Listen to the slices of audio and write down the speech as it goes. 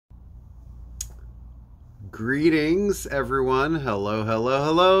Greetings, everyone. Hello, hello,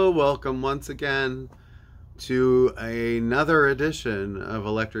 hello. Welcome once again to another edition of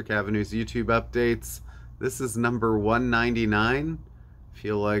Electric Avenue's YouTube updates. This is number 199.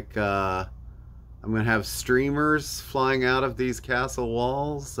 Feel like I'm going to have streamers flying out of these castle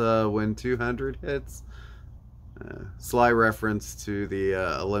walls when 200 hits. Sly reference to the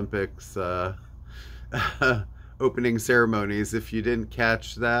Olympics opening ceremonies. If you didn't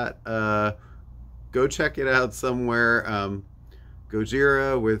catch that, go check it out somewhere.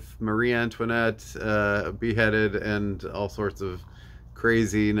 Gojira with Marie Antoinette beheaded and all sorts of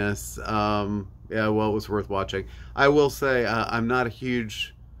craziness. Yeah, well, it was worth watching. I will say I'm not a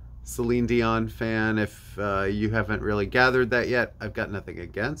huge Celine Dion fan. If you haven't really gathered that yet, I've got nothing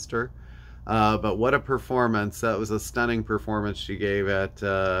against her. But what a performance. That was a stunning performance she gave at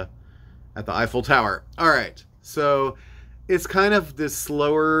the Eiffel Tower. All right, so it's kind of the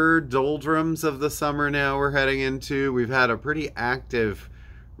slower doldrums of the summer now we're heading into. We've had a pretty active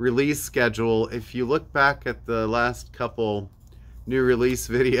release schedule. If you look back at the last couple new release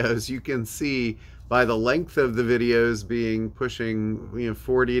videos, you can see by the length of the videos being pushing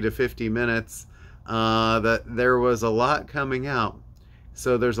 40 to 50 minutes that there was a lot coming out.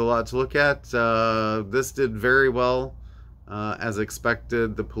 So there's a lot to look at. This did very well as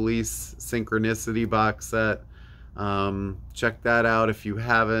expected. The Police Synchronicity box set. Check that out if you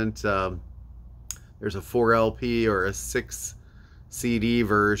haven't. There's a 4 LP or a 6 CD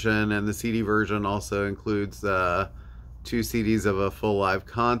version, and the CD version also includes 2 CDs of a full live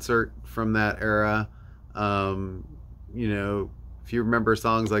concert from that era. You know, if you remember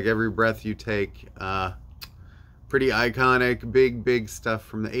songs like Every Breath You Take, pretty iconic, big stuff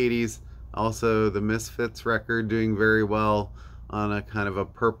from the 80s. Also the Misfits record doing very well on a kind of a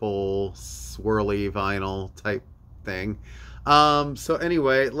purple swirly vinyl type thing. So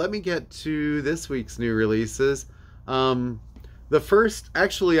anyway, let me get to this week's new releases. The first,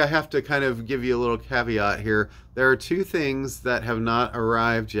 actually, I have to kind of give you a little caveat here. There are 2 things that have not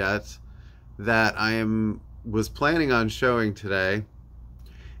arrived yet that was planning on showing today,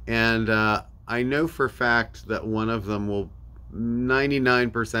 and I know for a fact that one of them will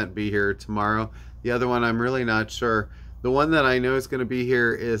 99% be here tomorrow. The other one I'm really not sure. The one that I know is going to be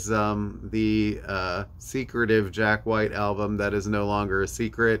here is the secretive Jack White album that is no longer a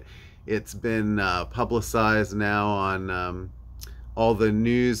secret. It's been publicized now on all the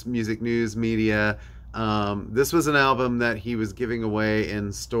music news media. This was an album that he was giving away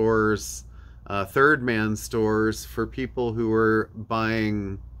in stores, third man stores, for people who were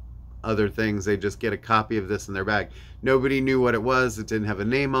buying other things. They just get a copy of this in their bag. Nobody knew what it was. It didn't have a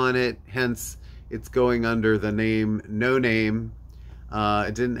name on it, hence it's going under the name No Name.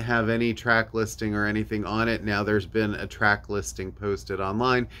 It didn't have any track listing or anything on it. Now there's been a track listing posted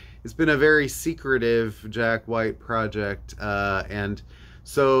online. It's been a very secretive Jack White project, and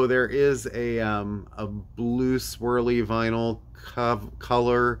so there is a blue swirly vinyl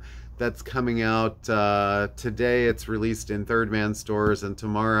color that's coming out today. It's released in third man stores, and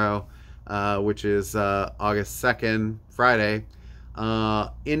tomorrow, which is August 2nd, Friday,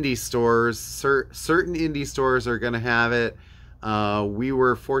 indie stores, certain indie stores are going to have it. We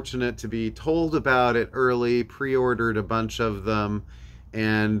were fortunate to be told about it early, pre-ordered a bunch of them,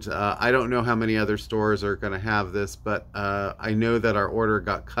 and I don't know how many other stores are going to have this, but I know that our order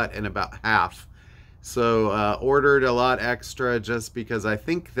got cut in about half. So ordered a lot extra just because I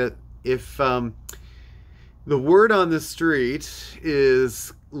think that if the word on the street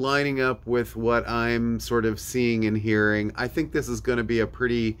is lining up with what I'm sort of seeing and hearing, I think this is going to be a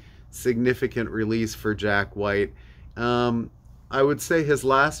pretty significant release for Jack White. I would say his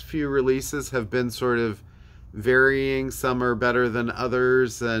last few releases have been sort of varying. Some are better than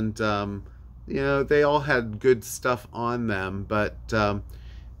others, and you know, they all had good stuff on them, but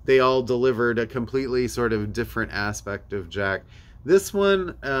they all delivered a completely sort of different aspect of Jack. This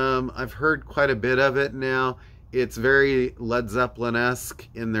one, I've heard quite a bit of it now. It's very Led Zeppelin-esque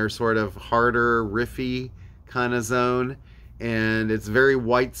in their sort of harder, riffy kind of zone, and it's very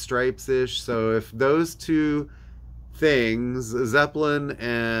White Stripes-ish. So if those 2 things, Zeppelin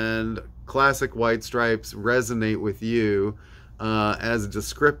and classic White Stripes, resonate with you as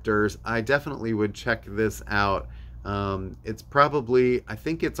descriptors, I definitely would check this out. It's probably, I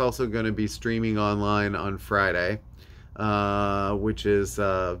think it's also going to be streaming online on Friday, which is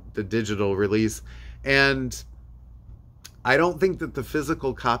the digital release. And I don't think that the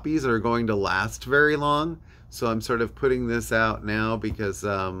physical copies are going to last very long, so I'm sort of putting this out now because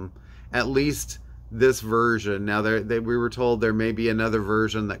at least this version, now we were told there may be another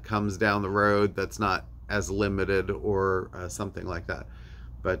version that comes down the road that's not as limited or something like that.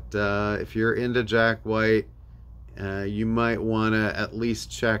 But if you're into Jack White, you might want to at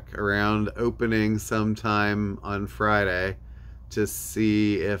least check around opening sometime on Friday to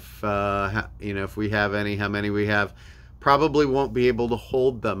see if if we have any, how many we have. Probably won't be able to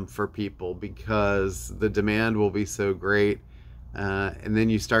hold them for people because the demand will be so great. And then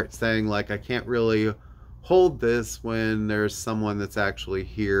you start saying, like, I can't really hold this when there's someone that's actually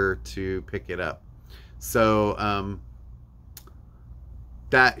here to pick it up. So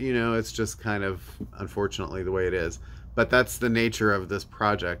that, it's just kind of unfortunately the way it is. But that's the nature of this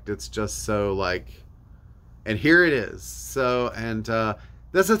project. It's just so like, and here it is. So, and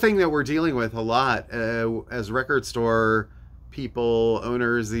that's the thing that we're dealing with a lot as record store people,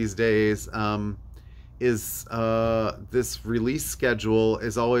 owners these days, is this release schedule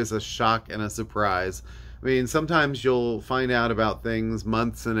is always a shock and a surprise. I mean, sometimes you'll find out about things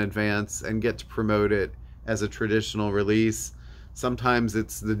months in advance and get to promote it as a traditional release. Sometimes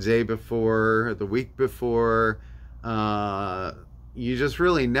it's the day before, the week before. You just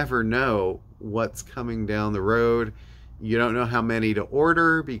really never know what's coming down the road. You don't know how many to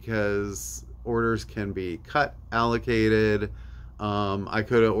order because orders can be cut, allocated. I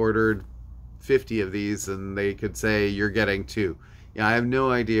could have ordered 50 of these and they could say you're getting 2. Yeah, I have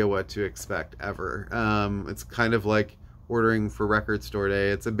no idea what to expect ever. It's kind of like ordering for Record Store Day.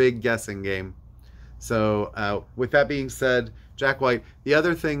 It's a big guessing game. So with that being said, Jack White. The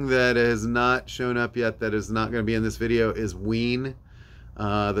other thing that has not shown up yet that is not going to be in this video is Ween,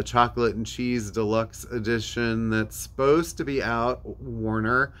 the chocolate and cheese deluxe edition that's supposed to be out,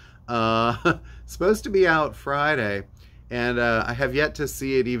 Warner, supposed to be out Friday. And I have yet to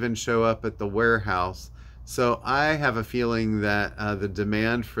see it even show up at the warehouse. So I have a feeling that the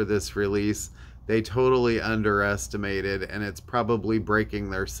demand for this release, they totally underestimated, and it's probably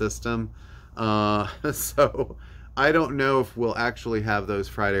breaking their system. So I don't know if we'll actually have those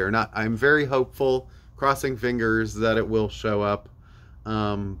Friday or not. I'm very hopeful, crossing fingers that it will show up.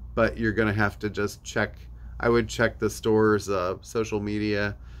 But you're going to have to just check. I would check the store's social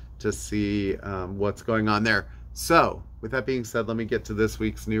media to see what's going on there. So with that being said, let me get to this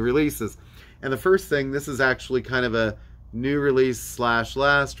week's new releases. And the first thing, this is actually kind of a new release slash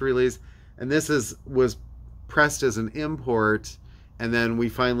last release. And this was pressed as an import. And then we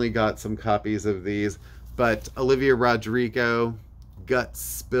finally got some copies of these. But Olivia Rodrigo, Guts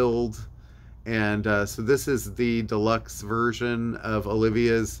Spilled. And so this is the deluxe version of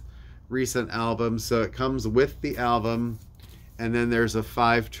Olivia's recent album. So it comes with the album. And then there's a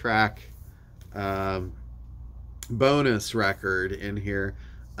 5-track bonus record in here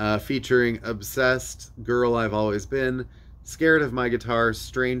featuring Obsessed, Girl I've Always Been, Scared of My Guitar,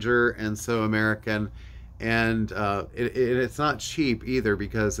 Stranger, and So American. And it's not cheap either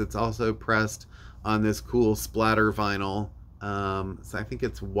because it's also pressed on this cool splatter vinyl. So I think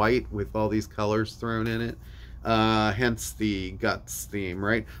it's white with all these colors thrown in it. Hence the Guts theme,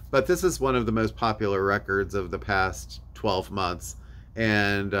 right? But this is one of the most popular records of the past 12 months.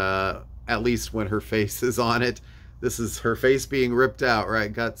 And at least when her face is on it, this is her face being ripped out,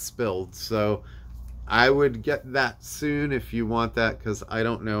 right? Guts Spilled. So I would get that soon if you want that, because I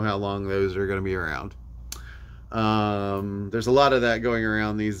don't know how long those are going to be around. There's a lot of that going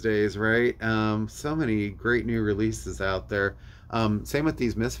around these days, right? So many great new releases out there. Same with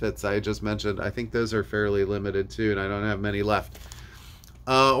these Misfits I just mentioned. I think those are fairly limited too, and I don't have many left.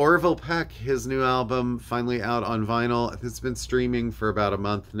 Orville Peck, his new album, finally out on vinyl. It's been streaming for about a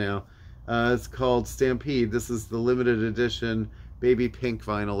month now. It's called Stampede. This is the limited edition baby pink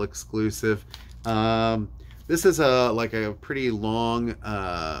vinyl exclusive. This is like a pretty long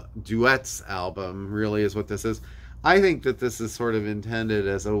duets album, really is what this is. I think that this is sort of intended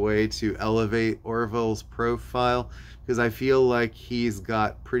as a way to elevate Orville's profile, because I feel like he's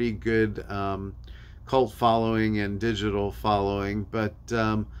got pretty good cult following and digital following, but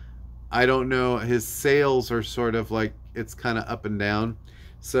I don't know, his sales are sort of like, it's kind of up and down.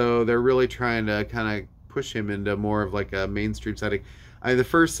 So they're really trying to kind of push him into more of like a mainstream setting. The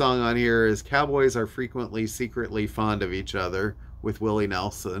first song on here is Cowboys Are Frequently Secretly Fond of Each Other with Willie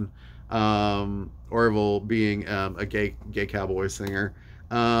Nelson. Orville being a gay cowboy singer.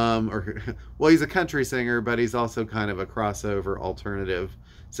 Well, he's a country singer, but he's also kind of a crossover alternative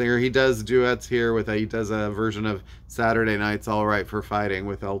singer. He does duets here with he does a version of Saturday Night's All Right for Fighting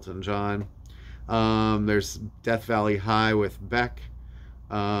with Elton John. There's Death Valley High with Beck.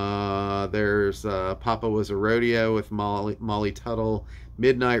 There's Papa Was a Rodeo with Molly Tuttle.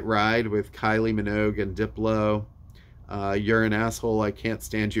 Midnight Ride with Kylie Minogue and Diplo. You're an Asshole, I Can't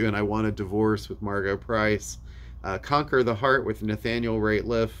Stand You, and I Want a Divorce with Margo Price. Conquer the Heart with Nathaniel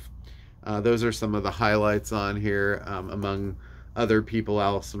Rateliff. Those are some of the highlights on here, among other people,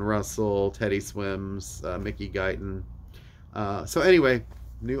 Allison Russell, Teddy Swims, Mickey Guyton. So anyway,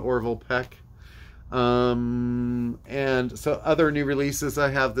 new Orville Peck. And so other new releases I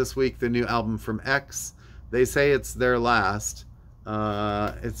have this week, the new album from X. They say it's their last.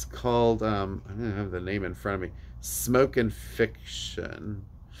 It's called, I don't have the name in front of me, Smoke and Fiction.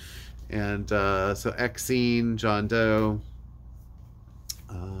 And so Exene, John Doe,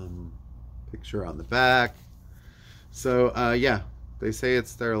 picture on the back. So yeah, they say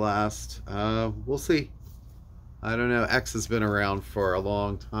it's their last. We'll see. I don't know. X has been around for a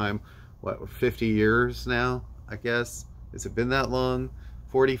long time. What, 50 years now, I guess? Has it been that long?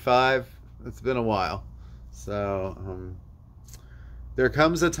 45? It's been a while. So there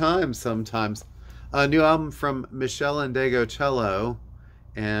comes a time sometimes. A new album from Michelle Ndegeocello,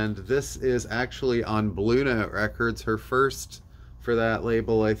 and this is actually on Blue Note Records, her first for that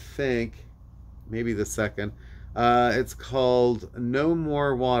label, I think, maybe the second. It's called No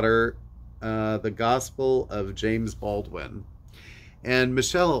More Water, The Gospel of James Baldwin. And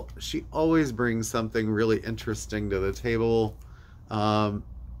Michelle, she always brings something really interesting to the table,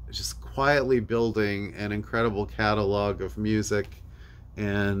 just quietly building an incredible catalog of music,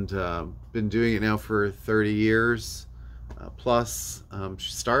 and been doing it now for 30 years plus.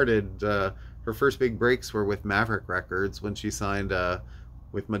 She started, her first big breaks were with Maverick Records when she signed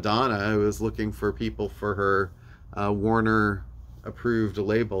with Madonna, who was looking for people for her Warner approved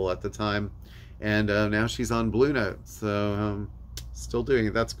label at the time. And now she's on Blue Note, so still doing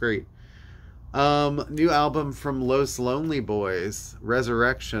it. That's great. New album from Los Lonely Boys,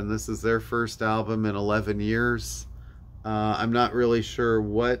 Resurrection. This is their first album in 11 years. I'm not really sure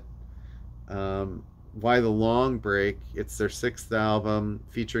what, why the long break. It's their 6th album,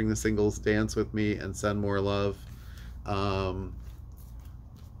 featuring the singles Dance With Me and Send More Love.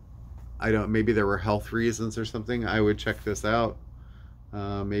 I don't, maybe there were health reasons or something. I would check this out.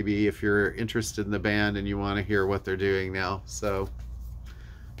 Maybe if you're interested in the band and you want to hear what they're doing now. So,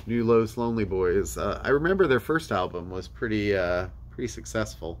 new Los Lonely Boys. I remember their first album was pretty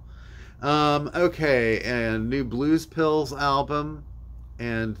successful. Okay, and new Blues Pills album,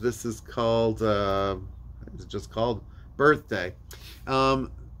 and this is called, it's just called Birthday.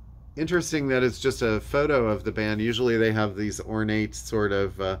 Interesting that it's just a photo of the band. Usually they have these ornate sort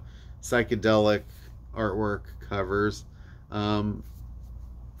of psychedelic artwork covers. I'm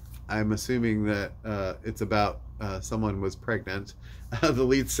assuming that it's about someone was pregnant, the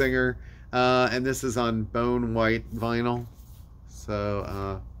lead singer, and this is on bone white vinyl. So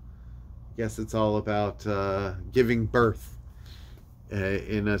I guess it's all about giving birth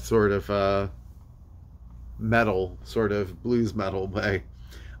in a sort of metal, sort of blues metal way.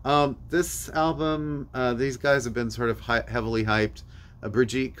 This album, these guys have been sort of heavily hyped.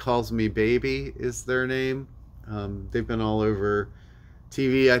 Brigitte Calls Me Baby is their name. They've been all over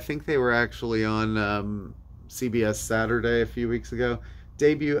TV. I think they were actually on CBS Saturday a few weeks ago.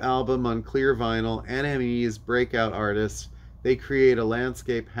 Debut album on clear vinyl, NME's breakout artist. They create a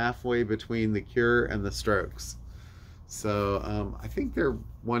landscape halfway between The Cure and The Strokes. So I think they're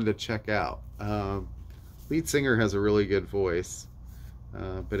one to check out. Lead singer has a really good voice.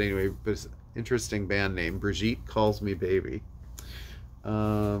 But anyway, interesting band name, Brigitte Calls Me Baby.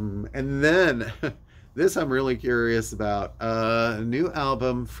 And then this I'm really curious about, a new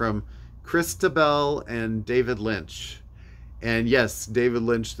album from Christabel and David Lynch. And yes, David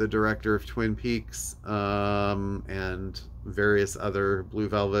Lynch, the director of Twin Peaks, and various other, Blue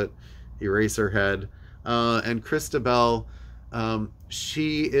Velvet, Eraserhead. And Christabel,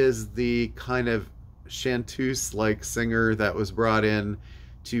 she is the kind of chanteuse-like singer that was brought in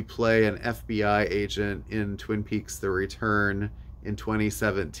to play an FBI agent in Twin Peaks: The Return in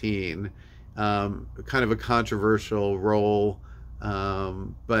 2017. Kind of a controversial role,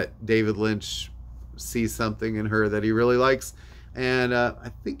 but David Lynch sees something in her that he really likes, and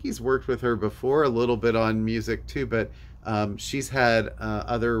I think he's worked with her before a little bit on music too, but she's had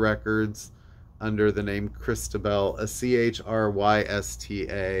other records under the name Christabel, a Chrystabell.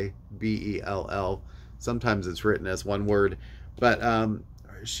 Sometimes it's written as one word, but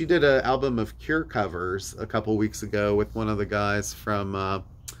she did an album of Cure covers a couple weeks ago with one of the guys from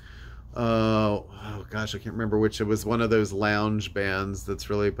oh gosh, I can't remember which. It was one of those lounge bands that's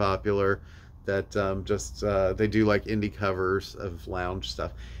really popular, that they do like indie covers of lounge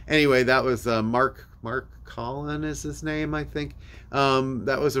stuff. Anyway, that was Mark Collin is his name, I think.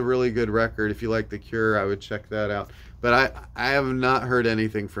 That was a really good record. If you like The Cure, I would check that out. But I have not heard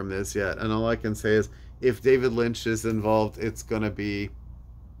anything from this yet, and all I can say is if David Lynch is involved, it's going to be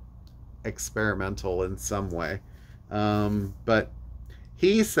experimental in some way. But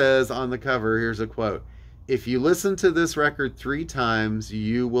he says on the cover, here's a quote: if you listen to this record 3 times,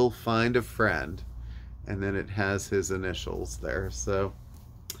 you will find a friend. And then it has his initials there. So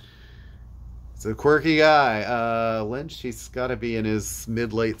it's a quirky guy. Lynch, he's got to be in his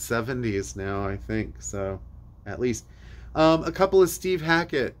mid-late 70s now, I think. So at least. A couple of Steve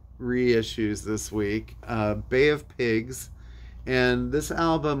Hackett reissues this week. Bay of Pigs. And this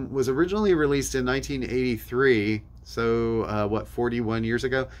album was originally released in 1983. So, 41 years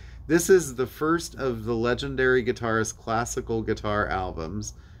ago? This is the first of the legendary guitarist's classical guitar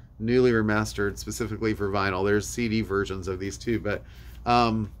albums, newly remastered specifically for vinyl. There's CD versions of these too, but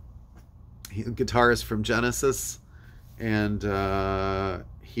guitarist from Genesis, and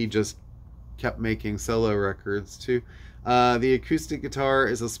he just kept making solo records too. The acoustic guitar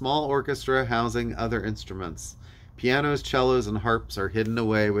is a small orchestra housing other instruments. Pianos, cellos, and harps are hidden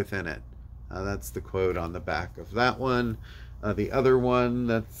away within it. That's the quote on the back of that one. The other one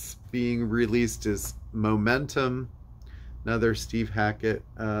that's being released is Momentum, another Steve Hackett.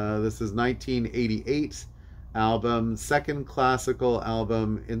 This is 1988 album, second classical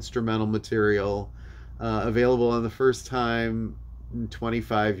album, instrumental material, available on the first time in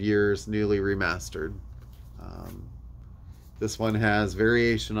 25 years, newly remastered. This one has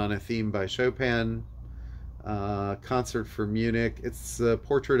Variation on a Theme by Chopin, Concert for Munich. It's a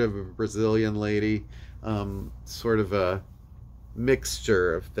portrait of a Brazilian lady, sort of a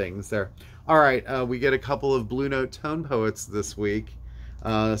mixture of things there. All right, we get a couple of Blue Note Tone Poets this week,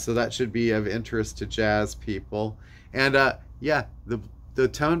 so that should be of interest to jazz people. And yeah, the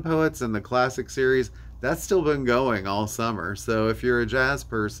Tone Poets and the Classic series, that's still been going all summer. So if you're a jazz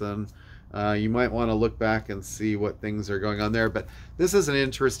person, you might want to look back and see what things are going on there. But this is an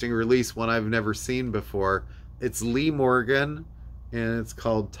interesting release, one I've never seen before. It's Lee Morgan, and it's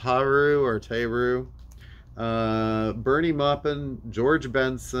called Taru or Teru. Bernie Maupin, George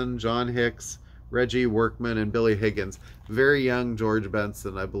Benson, John Hicks, Reggie Workman, and Billy Higgins. Very young George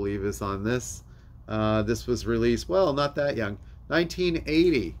Benson, I believe, is on this. This was released, well, not that young,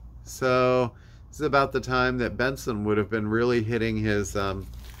 1980. So this is about the time that Benson would have been really hitting his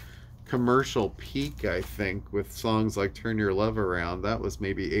commercial peak, I think, with songs like Turn Your Love Around. That was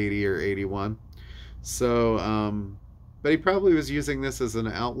maybe 80 or 81. So, but he probably was using this as an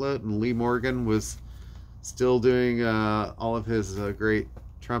outlet, and Lee Morgan was still doing all of his great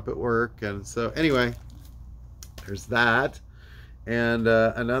trumpet work. And so anyway, there's that. And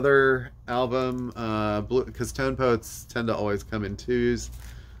another album, because Tone Poets tend to always come in twos.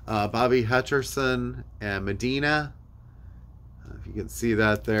 Bobby Hutcherson and Medina. If you can see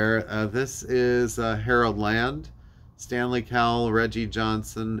that there. This is Harold Land, Stanley Cowell, Reggie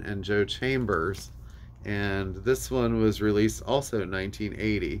Johnson, and Joe Chambers. And this one was released also in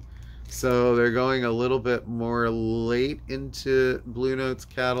 1980. So they're going a little bit more late into Blue Note's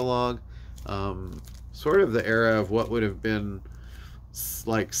catalog. Sort of the era of what would have been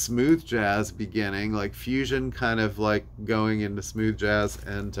like smooth jazz beginning, like fusion kind of like going into smooth jazz.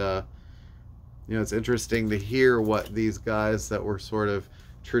 And you know, it's interesting to hear what these guys that were sort of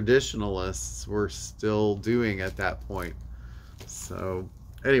traditionalists were still doing at that point. So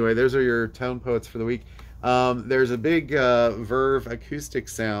anyway, those are your Tone Poets for the week. There's a big Verve Acoustic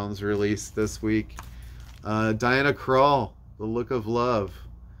Sounds release this week. Diana Krall, The Look of Love.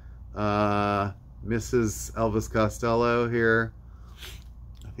 Mrs. Elvis Costello here.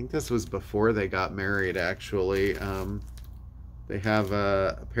 I think this was before they got married, actually. They have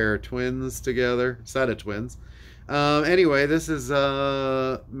a pair of twins together, set of twins. Anyway, this is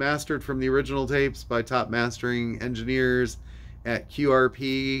mastered from the original tapes by top mastering engineers at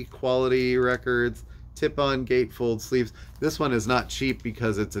QRP Quality Records. Tip-on gatefold sleeves. This one is not cheap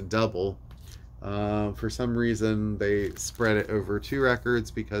because it's a double. For some reason, they spread it over 2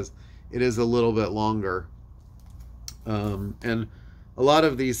 records because it is a little bit longer. And a lot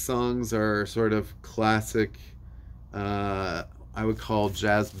of these songs are sort of classic, I would call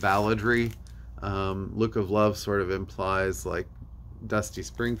jazz balladry. Look of Love sort of implies like Dusty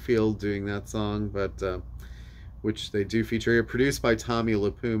Springfield doing that song, but which they do feature here. Produced by Tommy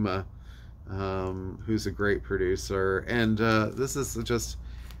LaPuma, who's a great producer. And this is just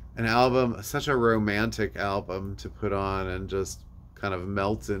an album, such a romantic album to put on and just kind of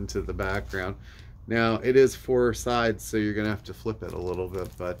melt into the background. Now, it is 4 sides, so you're going to have to flip it a little bit,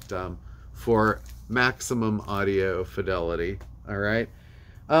 but for maximum audio fidelity. All right.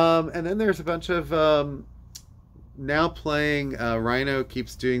 And then there's a bunch of Now Playing. Rhino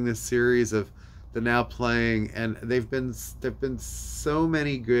keeps doing this series of the Now Playing, and there've been so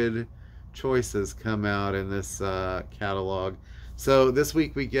many good choices come out in this catalog. So this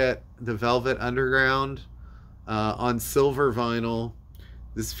week we get the Velvet Underground on silver vinyl.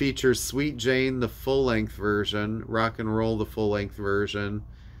 This features Sweet Jane, the full-length version, Rock and Roll, the full-length version,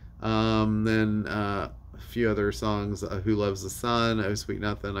 then a few other songs, Who Loves the Sun, Oh Sweet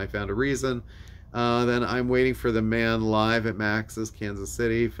Nothing, I Found a Reason. Then I'm Waiting for the Man live at Max's, Kansas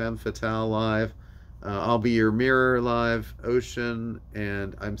City, Femme Fatale live, I'll Be Your Mirror live, Ocean,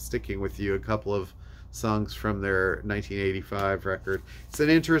 and I'm Sticking With You, a couple of songs from their 1985 record. It's an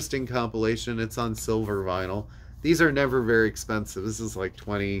interesting compilation. It's on silver vinyl. These are never very expensive. This is like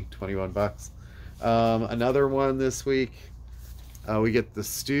 20, 21 bucks. Another one this week, we get the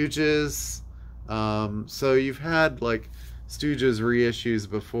Stooges. So you've had like Stooges reissues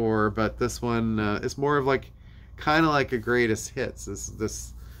before, but this one is more of like kind of like a greatest hits.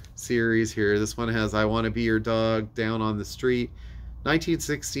 This series here. This one has I Want to Be Your Dog, Down on the Street,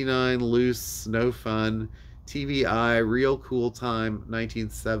 1969, Loose, No Fun, TVI, Real Cool Time,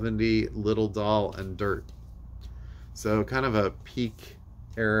 1970, Little Doll, and Dirt. So kind of a peak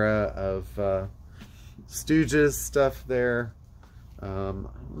era of Stooges stuff there. I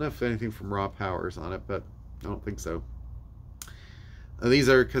don't know if anything from Raw Power's on it, but I don't think so. These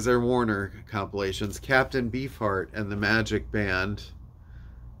are because they're Warner compilations. Captain Beefheart and the Magic Band.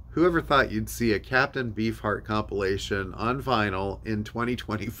 Whoever thought you'd see a Captain Beefheart compilation on vinyl in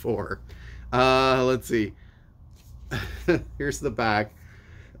 2024? Let's see. Here's the back.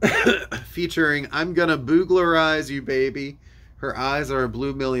 Featuring I'm Gonna Booglerize You Baby, Her Eyes Are a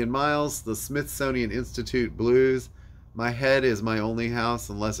Blue Million Miles, The Smithsonian Institute Blues, My Head Is My Only House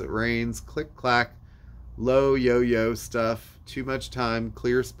Unless It Rains, Click Clack, Low Yo-Yo Stuff, Too Much Time,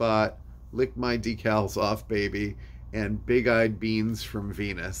 Clear Spot, Lick My Decals Off Baby, and Big Eyed Beans from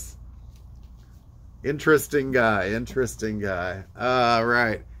Venus. Interesting guy, interesting guy.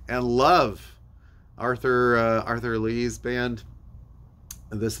 Right. And Love, Arthur Lee's band.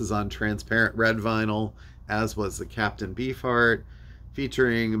 This is on transparent red vinyl, as was the Captain Beefheart,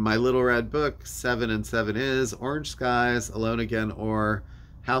 featuring My Little Red Book, 7 and 7 Is, Orange Skies, Alone Again Or,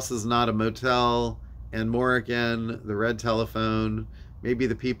 House Is Not a Motel, and More Again, The Red Telephone, Maybe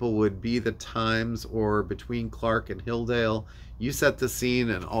the People Would Be the Times, or Between Clark and Hilldale, You Set the Scene,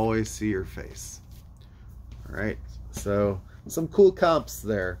 and Always See Your Face. All right, so some cool comps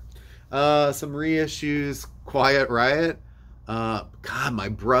there. Some reissues, Quiet Riot. God, my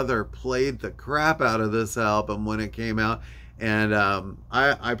brother played the crap out of this album when it came out, and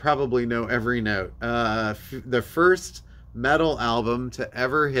I probably know every note. The first metal album to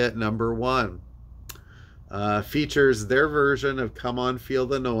ever hit #1. Features their version of Come On Feel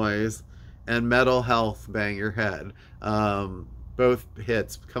the Noise and Metal Health, Bang Your Head. Both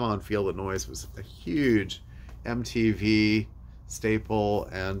hits. Come On Feel the Noise was a huge MTV staple,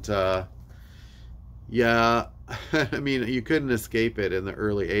 and yeah, I mean, you couldn't escape it in the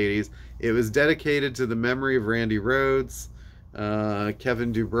early 80s. It was dedicated to the memory of Randy Rhoads.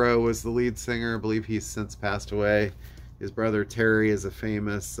 Kevin Dubrow was the lead singer. I believe he's since passed away. His brother Terry is a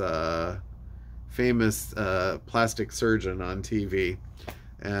famous plastic surgeon on TV,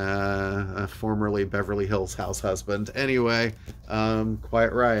 formerly Beverly Hills house husband. Anyway,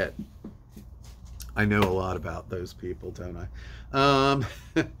 Quiet Riot. I know a lot about those people, don't I?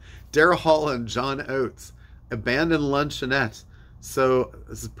 Daryl Hall and John Oates, Abandoned Luncheonette. So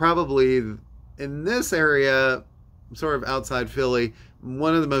this is probably, in this area, sort of outside Philly,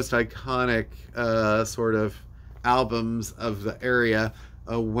 one of the most iconic sort of albums of the area.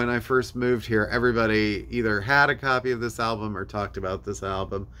 When I first moved here, everybody either had a copy of this album or talked about this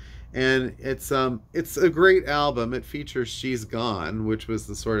album, and it's a great album. It features She's Gone, which was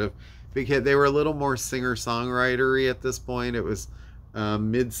the sort of big hit. They were a little more singer-songwritery at this point. It was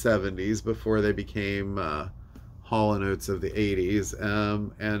mid-70s before they became Hall & Oates of the 80s,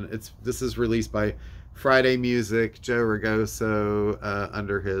 and this is released by Friday Music, Joe Ragoso,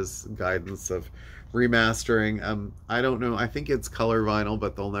 under his guidance of remastering. I don't know, I think it's color vinyl,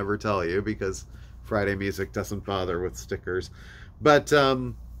 but they'll never tell you because Friday Music doesn't bother with stickers. But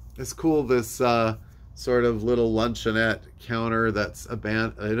it's cool, this sort of little luncheonette counter that's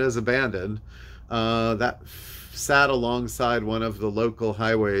abandoned, that sat alongside one of the local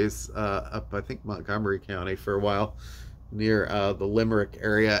highways up, I think, Montgomery County for a while, near the Limerick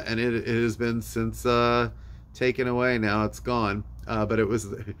area, and it has been since taken away. Now it's gone, but it was,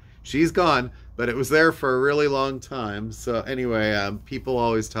 she's gone, but it was there for a really long time. So anyway, people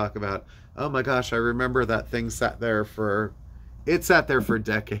always talk about, oh my gosh, I remember that thing sat there for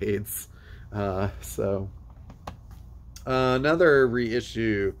decades. Another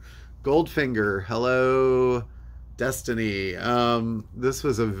reissue, Goldfinger, Hello Destiny. This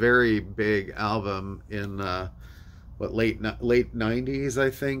was a very big album in late 90s, I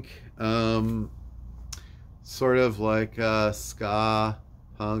think. Sort of like ska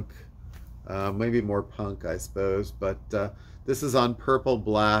punk, maybe more punk, I suppose. But this is on Purple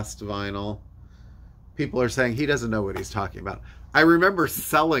Blast vinyl. People are saying he doesn't know what he's talking about. I remember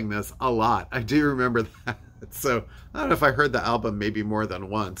selling this a lot. I do remember that. So I don't know if I heard the album maybe more than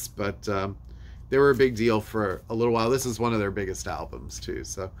once, but they were a big deal for a little while. This is one of their biggest albums too.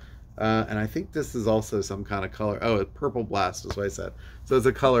 So, and I think this is also some kind of color. Oh, Purple Blast is what I said. So it's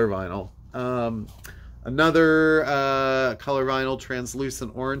a color vinyl. Another color vinyl,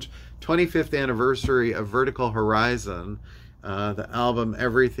 Translucent Orange, 25th anniversary of Vertical Horizon. The album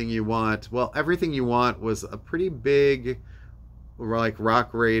Everything You Want. Well, Everything You Want was a pretty big, like,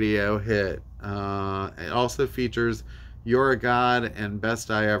 rock radio hit. It also features You're a God and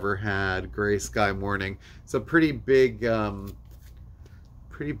Best I Ever Had, Gray Sky Morning. It's a pretty big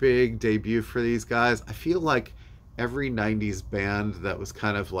debut for these guys. I feel like every 90s band that was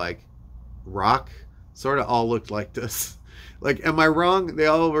kind of like rock sort of all looked like this. Like, am I wrong? They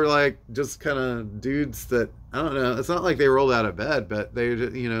all were like just kind of dudes that, I don't know. It's not like they rolled out of bed, but they,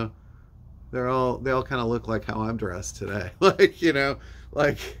 you know, they all kind of look like how I'm dressed today. Like, you know,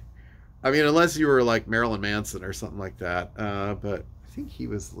 like, I mean, unless you were like Marilyn Manson or something like that. But I think he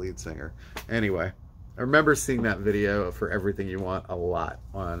was the lead singer. Anyway, I remember seeing that video for Everything You Want a lot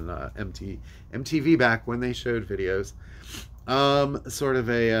on MTV back when they showed videos. Sort of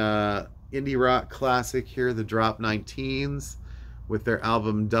a indie rock classic here, the Drop 19s with their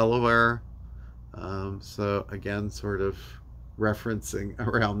album Delaware. So again, sort of referencing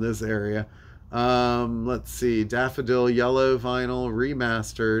around this area. Let's see, Daffodil Yellow vinyl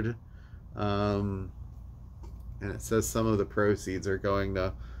remastered. And it says some of the proceeds are going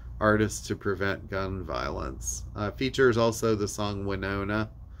to Artists to Prevent Gun Violence. Features also the song Winona.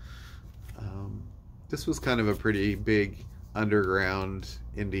 This was kind of a pretty big underground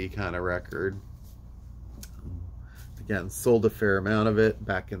indie kind of record. Again, sold a fair amount of it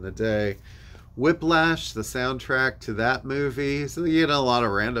back in the day. Whiplash, the soundtrack to that movie. So you get a lot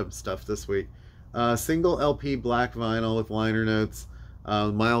of random stuff this week. Single LP black vinyl with liner notes.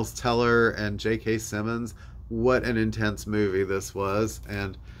 Miles Teller and J.K. Simmons. What an intense movie this was.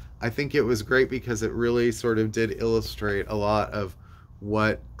 And I think it was great because it really sort of did illustrate a lot of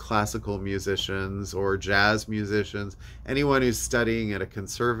what classical musicians or jazz musicians, anyone who's studying at a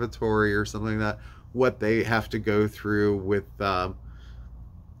conservatory or something like that, what they have to go through with,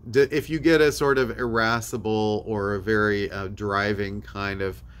 if you get a sort of irascible or a very driving kind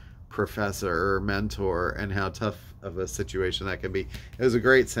of professor or mentor, and how tough of a situation that can be. It was a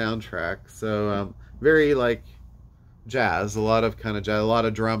great soundtrack. So very like jazz, a lot of kind of jazz, a lot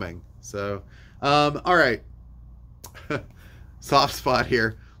of drumming. So all right. Soft spot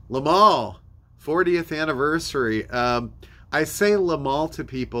here. Limahl, 40th anniversary. I say Limahl to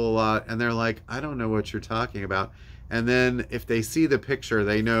people a lot, and they're like, I don't know what you're talking about. And then if they see the picture,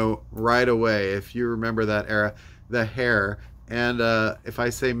 they know right away. If you remember that era, the hair. And if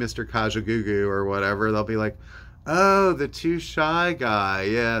I say Mr. Kajagoogoo or whatever, they'll be like, oh, the Too Shy guy.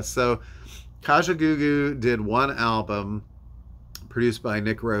 Yeah, so Kajagoogoo did one album produced by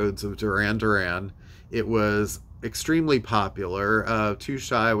Nick Rhodes of Duran Duran. It was extremely popular. Too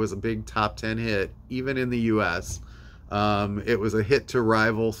Shy was a big top 10 hit, even in the US. It was a hit to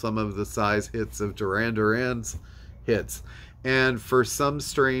rival some of the size hits of Duran Duran's hits. And for some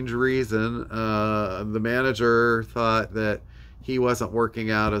strange reason, the manager thought that he wasn't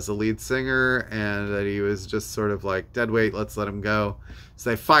working out as a lead singer and that he was just sort of like dead weight, let's let him go. So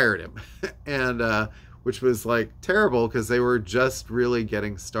they fired him. And which was like terrible because they were just really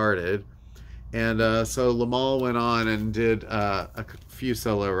getting started. And so Limahl went on and did a few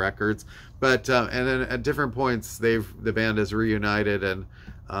solo records, but and then at different points the band has reunited, and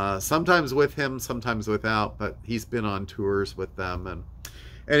sometimes with him, sometimes without, but he's been on tours with them. And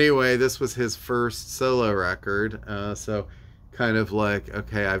anyway, this was his first solo record, so kind of like,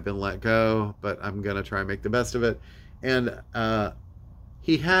 okay, I've been let go, but I'm gonna try and make the best of it. And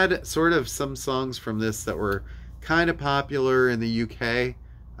he had sort of some songs from this that were kind of popular in the UK.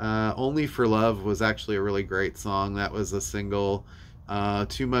 Only for Love was actually a really great song. That was a single.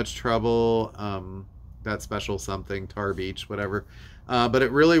 Too Much Trouble, That Special Something, Tar Beach, whatever. But it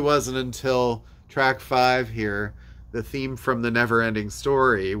really wasn't until track 5 here, the theme from The Never Ending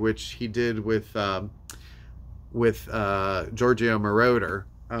Story, which he did with Giorgio Moroder.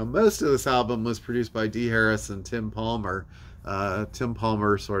 Most of this album was produced by Dee Harris and Tim Palmer. Tim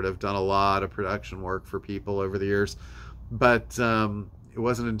Palmer sort of done a lot of production work for people over the years. But it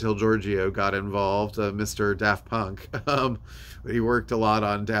wasn't until Giorgio got involved, Mr. Daft Punk. He worked a lot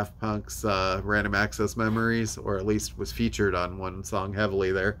on Daft Punk's Random Access Memories, or at least was featured on one song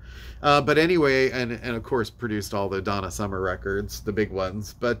heavily there. But anyway, and of course produced all the Donna Summer records, the big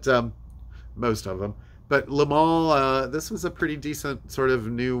ones, but most of them. But Limahl, this was a pretty decent sort of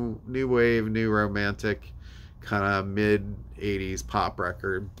new wave, new romantic kind of mid-80s pop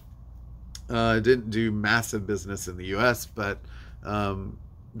record. Didn't do massive business in the US, but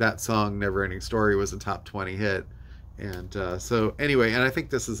that song, Never Ending Story, was a top 20 hit. And so anyway, and I think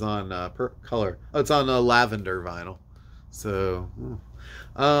this is on color. Oh, it's on lavender vinyl. So,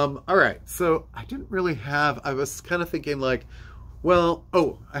 all right. So I didn't really have, I was kind of thinking like, well,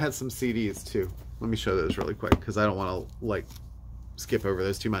 oh, I had some CDs too. Let me show those really quick because I don't want to like skip over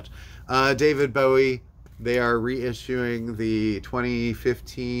those too much. David Bowie, they are reissuing the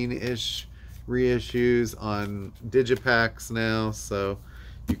 2015-ish reissues on Digipacks now, so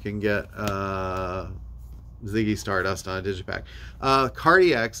you can get Ziggy Stardust on a Digipack.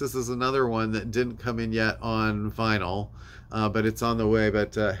 Cardiacs, this is another one that didn't come in yet on vinyl, but it's on the way.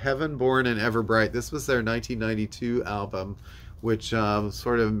 But Heaven Born and Everbright, this was their 1992 album, which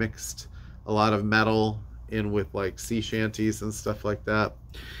sort of mixed a lot of metal in with like sea shanties and stuff like that.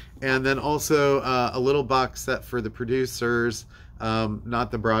 And then also a little box set for the producers, not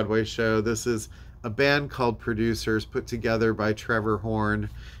the Broadway show. This is a band called Producers, put together by Trevor Horn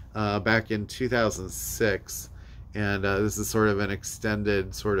back in 2006. And this is sort of an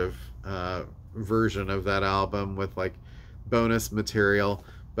extended sort of version of that album with like bonus material.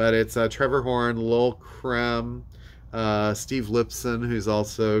 But it's Trevor Horn, Lol Creme, Steve Lipson, who's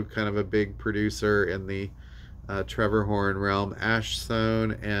also kind of a big producer in the Trevor Horn realm, Ash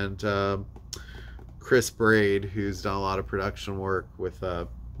Sohn, and Chris Braid, who's done a lot of production work with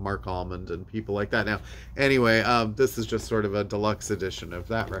Mark Almond and people like that. Now, anyway, this is just sort of a deluxe edition of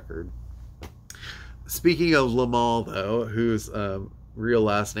that record. Speaking of Limahl, though, whose real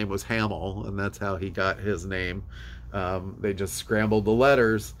last name was Hamill, and that's how he got his name. They just scrambled the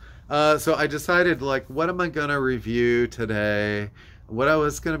letters. So I decided, like, what am I gonna review today? What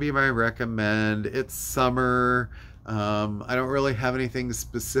was gonna be my recommend? It's summer. I don't really have anything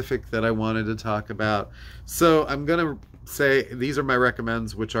specific that I wanted to talk about. So I'm gonna say these are my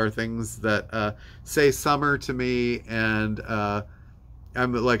recommends, which are things that say summer to me. And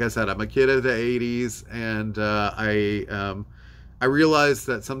I'm, like I said, I'm a kid of the 80s, and I realize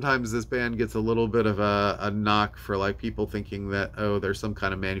that sometimes this band gets a little bit of a knock for like people thinking that, oh, there's some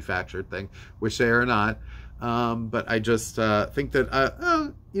kind of manufactured thing, which they are not. But I just think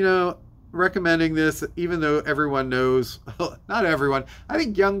that, you know, recommending this, even though everyone knows, not everyone, I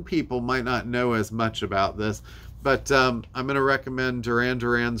think young people might not know as much about this, but I'm going to recommend Duran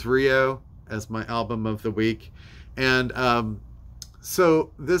Duran's Rio as my album of the week. And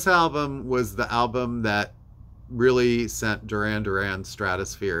so this album was the album that really sent Duran Duran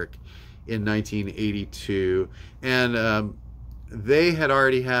stratospheric in 1982, and they had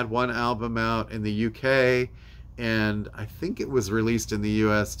already had one album out in the UK, and I think it was released in the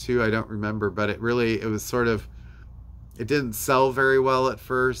US too. I don't remember, but it was sort of, it didn't sell very well at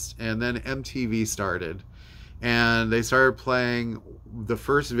first, and then MTV started, and they started playing the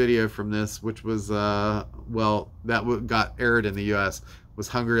first video from this, which was well, that got aired in the US, was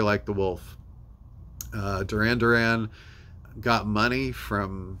Hungry Like the Wolf. Duran Duran got money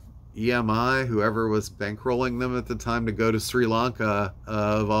from EMI, whoever was bankrolling them at the time, to go to Sri Lanka,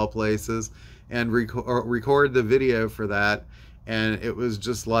 of all places, and record the video for that. And it was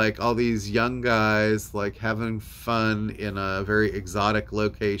just like all these young guys like having fun in a very exotic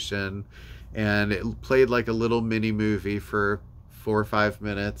location, and it played like a little mini movie for 4 or 5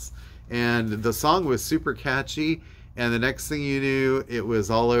 minutes, and the song was super catchy. And the next thing you knew, it was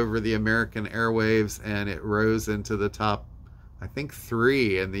all over the American airwaves, and it rose into the top, I think,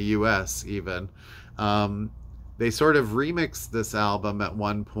 3 in the US even. They sort of remixed this album at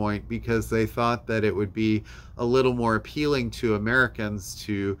one point because they thought that it would be a little more appealing to Americans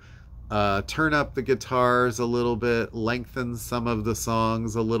to turn up the guitars a little bit, lengthen some of the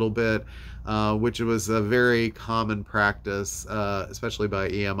songs a little bit, which was a very common practice, especially by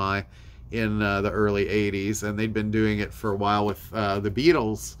EMI. In the early 80s, and they'd been doing it for a while with the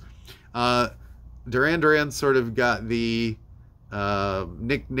Beatles. Duran Duran sort of got the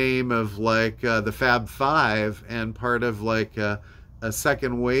nickname of like the Fab Five, and part of like a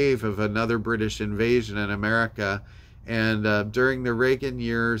second wave of another British invasion in America. And during the Reagan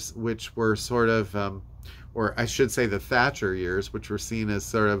years, which were sort of, or I should say the Thatcher years, which were seen as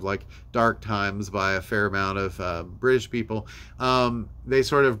sort of like dark times by a fair amount of British people, they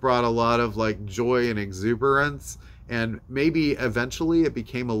sort of brought a lot of like joy and exuberance, and maybe eventually it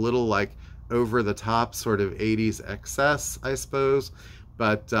became a little like over the top sort of 80s excess, I suppose.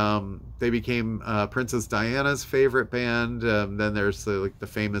 But they became Princess Diana's favorite band. Then there's the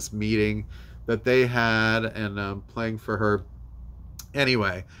famous meeting that they had, and playing for her.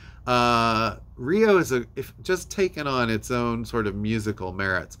 Anyway, Rio is just taken on its own sort of musical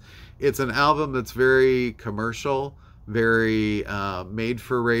merits. It's an album that's very commercial, very made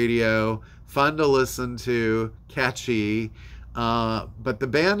for radio, fun to listen to, catchy. But the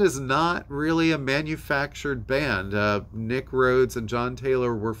band is not really a manufactured band. Nick Rhodes and John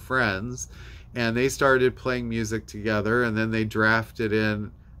Taylor were friends, and they started playing music together, and then they drafted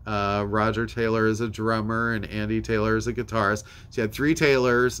in Roger Taylor as a drummer and Andy Taylor as a guitarist. So you had 3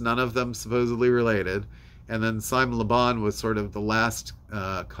 Taylors, none of them supposedly related. And then Simon Le Bon was sort of the last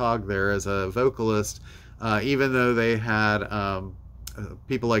cog there as a vocalist, even though they had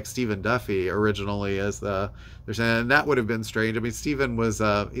people like Stephen Duffy originally as their saying, and that would have been strange. I mean, Stephen was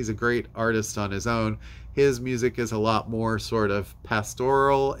he's a great artist on his own. His music is a lot more sort of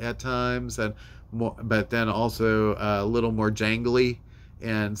pastoral at times, and more, but then also a little more jangly.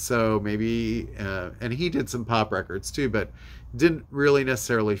 And so maybe, and he did some pop records too, but didn't really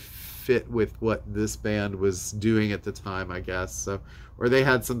necessarily fit with what this band was doing at the time, I guess. So, or they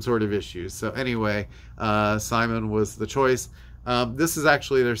had some sort of issues. So anyway, Simon was the choice. This is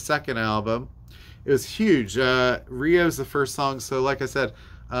actually their second album. It was huge. Rio's the first song. So like I said,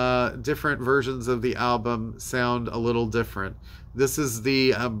 different versions of the album sound a little different. This is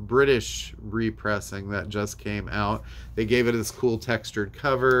the British repressing that just came out. They gave it this cool textured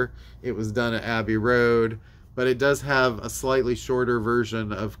cover. It was done at Abbey Road, but it does have a slightly shorter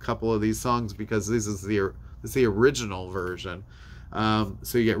version of a couple of these songs because this is the original version.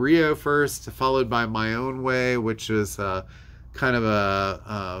 So you get Rio first, followed by My Own Way, which is kind of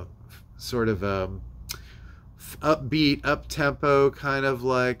a sort of upbeat, up-tempo, kind of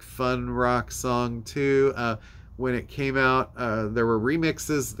like fun rock song too. When it came out, there were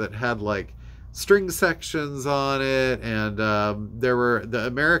remixes that had like string sections on it, and there were the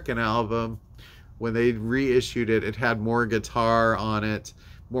American album, when they reissued it, it had more guitar on it,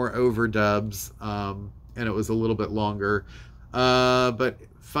 more overdubs, and it was a little bit longer, but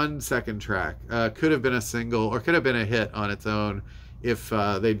fun second track. Could have been a single, or could have been a hit on its own if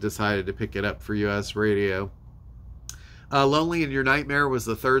they decided to pick it up for US radio. Lonely in Your Nightmare was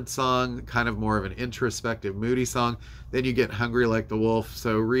the third song, kind of more of an introspective, moody song. Then you get Hungry Like the Wolf.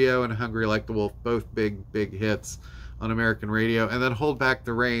 So Rio and Hungry Like the Wolf, both big hits on American radio. And then Hold Back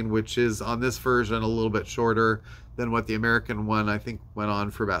the Rain, which is on this version a little bit shorter than what the American one, I think, went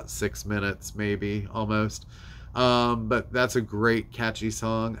on for about 6 minutes, maybe, almost. But that's a great, catchy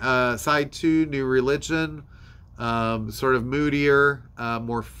song. Side 2, New Religion, sort of moodier,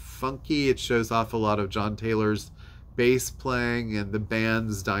 more funky. It shows off a lot of John Taylor's bass playing and the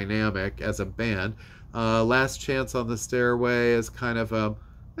band's dynamic as a band. Last Chance on the Stairway is kind of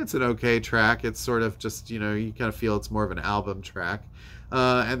it's an okay track. It's sort of just, you know, you kind of feel it's more of an album track.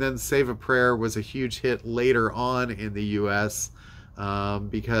 And then Save a Prayer was a huge hit later on in the US,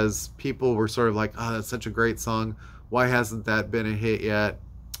 because people were sort of like, oh, that's such a great song, why hasn't that been a hit yet?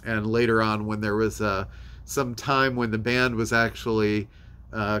 And later on, when there was some time when the band was actually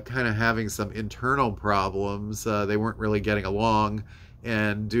kind of having some internal problems, they weren't really getting along,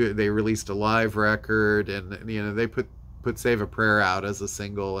 and they released a live record, and you know, they put Save a Prayer out as a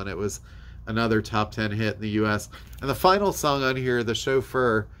single, and it was another top 10 hit in the US. And the final song on here, The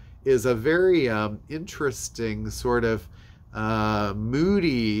Chauffeur, is a very interesting sort of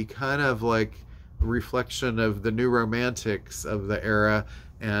moody kind of like reflection of the New Romantics of the era,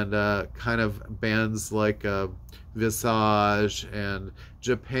 and kind of bands like Visage and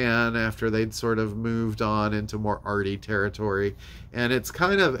Japan after they'd sort of moved on into more arty territory. And it's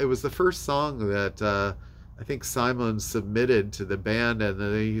kind of, it was the first song that I think Simon submitted to the band, and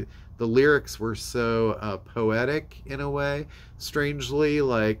the lyrics were so poetic in a way, strangely,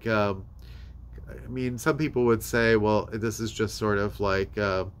 like I mean, some people would say, well, this is just sort of like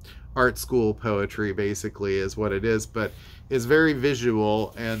art school poetry, basically, is what it is, but it's very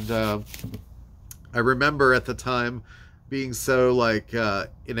visual. And I remember at the time being so like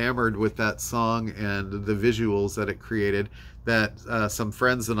enamored with that song and the visuals that it created, that some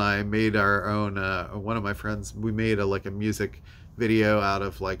friends and I made our own, one of my friends, we made like a music video out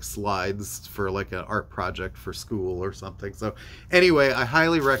of like slides for like an art project for school or something. So anyway, I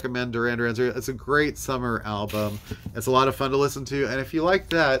highly recommend Duran Duran Zero. It's a great summer album. It's a lot of fun to listen to, and if you like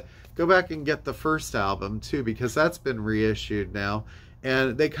that, go back and get the first album too, because that's been reissued now,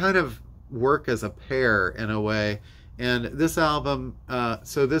 and they kind of work as a pair in a way. And this album,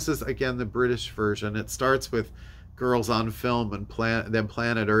 so this is again the British version. It starts with Girls on Film, and then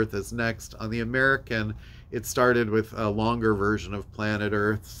Planet Earth is next. On the American, it started with a longer version of Planet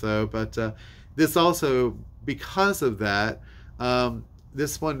Earth. So, but this also, because of that,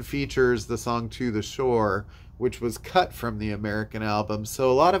 this one features the song To the Shore, which was cut from the American album. So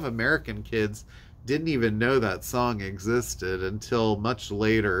a lot of American kids didn't even know that song existed until much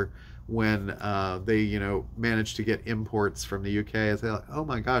later, when they, you know, managed to get imports from the UK. As they're like, oh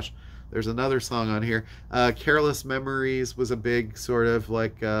my gosh, there's another song on here. Careless Memories was a big sort of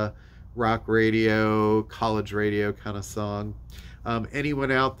like rock radio, college radio kind of song.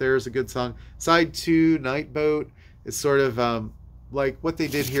 Anyone Out There is a good song. Side 2, Night Boat, is sort of like what they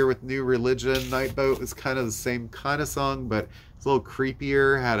did here with New Religion. Night Boat is kind of the same kind of song, but it's a little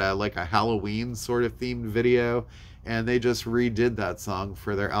creepier, had like a Halloween sort of themed video, and they just redid that song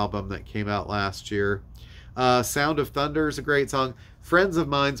for their album that came out last year. Sound of Thunder is a great song. Friends of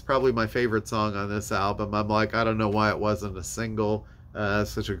Mine's probably my favorite song on this album. I'm like, I don't know why it wasn't a single.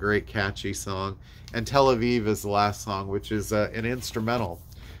 Such a great, catchy song. And Tel Aviv is the last song, which is an instrumental.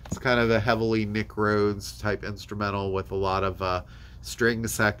 It's kind of a heavily Nick Rhodes type instrumental with a lot of string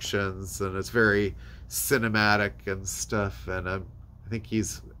sections, and it's very cinematic and stuff. And I think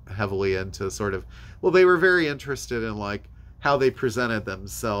he's heavily into sort of, well, they were very interested in like how they presented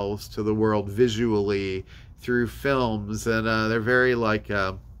themselves to the world visually through films, and they're very like,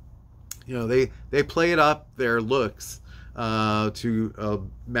 you know, they played up their looks to a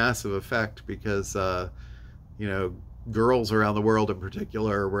massive effect, because you know, girls around the world in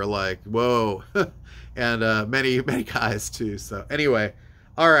particular were like, whoa. And many guys too. So anyway,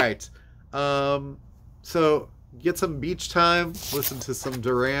 all right, so get some beach time, listen to some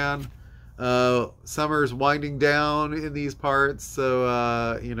Duran. Summer's winding down in these parts,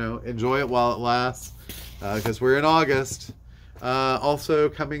 so you know, enjoy it while it lasts, because we're in August. Also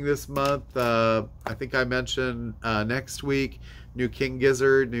coming this month, I think I mentioned next week, new King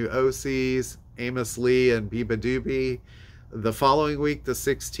Gizzard, new OCs, Amos Lee and Biba Doobie. The following week, the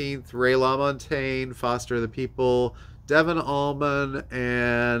 16th, Ray LaMontagne, Foster the People, Devon Allman,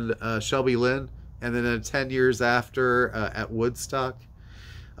 and Shelby Lynn. And then 10 years after, at Woodstock.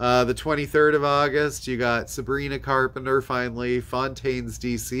 The 23rd of August, you got Sabrina Carpenter, finally, Fontaines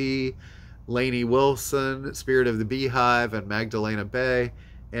DC, Lainey Wilson, Spirit of the Beehive, and Magdalena Bay.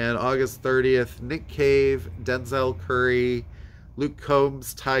 And August 30th, Nick Cave, Denzel Curry, Luke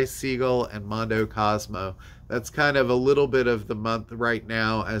Combs, Ty Segall, and Mondo Cosmo. That's kind of a little bit of the month right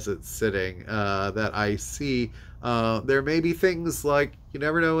now as it's sitting that I see. There may be things like, you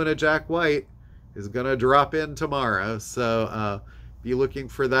never know when a Jack White is going to drop in tomorrow. So be looking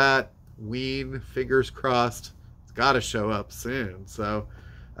for that. Ween, fingers crossed. It's got to show up soon. So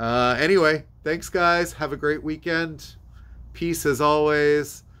anyway, thanks guys. Have a great weekend. Peace as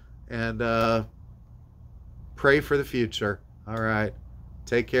always. And pray for the future. All right.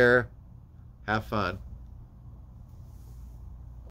 Take care. Have fun.